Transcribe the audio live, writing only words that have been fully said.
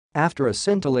After a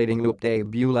scintillating UAAP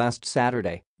debut last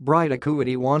Saturday, Bright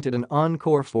Akhuetie wanted an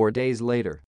encore 4 days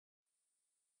later.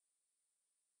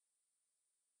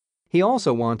 He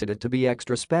also wanted it to be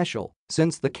extra special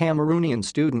since the Cameroonian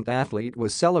student athlete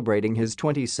was celebrating his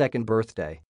 22nd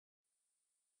birthday.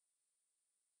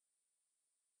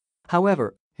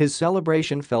 However, his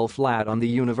celebration fell flat on the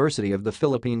University of the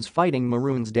Philippines Fighting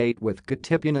Maroons date with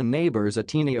Katipunan neighbors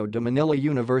Ateneo de Manila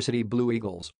University Blue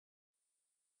Eagles.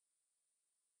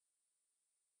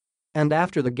 And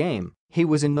after the game, he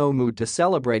was in no mood to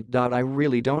celebrate. I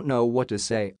really don't know what to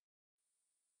say.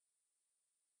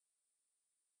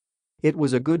 It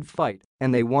was a good fight,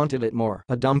 and they wanted it more,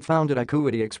 a dumbfounded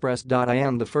Akhuetie expressed.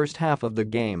 In the first half of the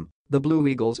game, the Blue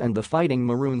Eagles and the Fighting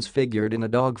Maroons figured in a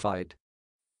dogfight.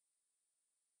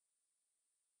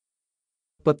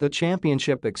 But the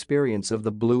championship experience of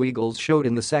the Blue Eagles showed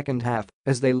in the second half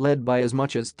as they led by as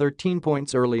much as 13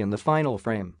 points early in the final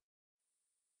frame.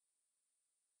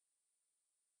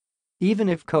 Even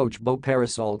if coach Bo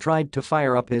Perasol tried to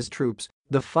fire up his troops,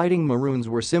 the Fighting Maroons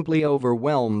were simply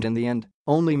overwhelmed in the end,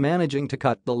 only managing to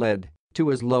cut the lead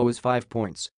to as low as 5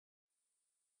 points.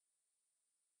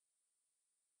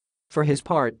 For his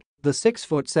part, the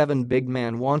 6'7" big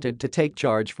man wanted to take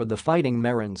charge for the Fighting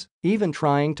Maroons, even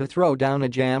trying to throw down a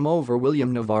jam over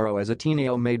William Navarro as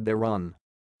Ateneo made their run.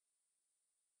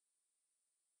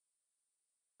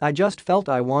 "I just felt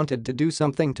I wanted to do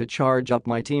something to charge up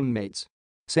my teammates.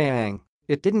 Saying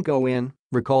it didn't go in,"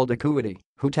 recalled Akhuetie,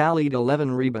 who tallied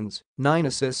 11 rebounds, 9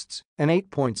 assists, and 8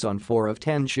 points on 4 of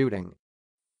 10 shooting.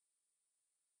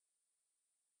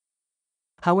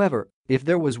 However, if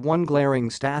there was one glaring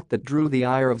stat that drew the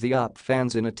ire of the UAAP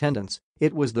fans in attendance,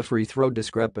 it was the free throw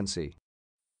discrepancy.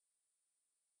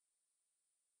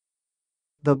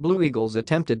 The Blue Eagles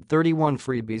attempted 31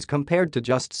 freebies compared to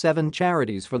just 7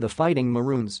 charities for the Fighting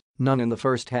Maroons, none in the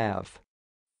first half.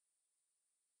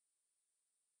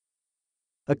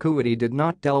 Akhuetie did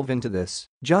not delve into this,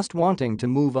 just wanting to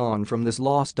move on from this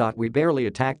loss. "We barely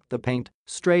attacked the paint,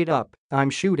 straight up, I'm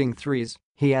shooting threes,"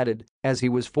 he added, as he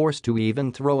was forced to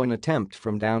even throw an attempt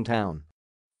from downtown.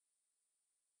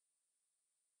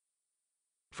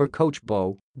 For Coach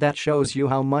Bo, that shows you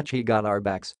how much he got our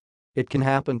backs. It can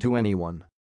happen to anyone.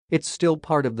 It's still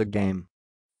part of the game.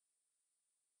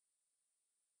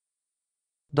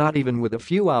 Even with a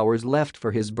few hours left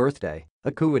for his birthday,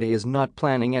 Akhuetie is not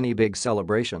planning any big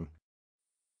celebration.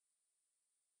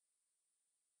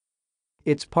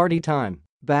 "It's party time,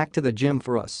 back to the gym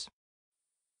for us,"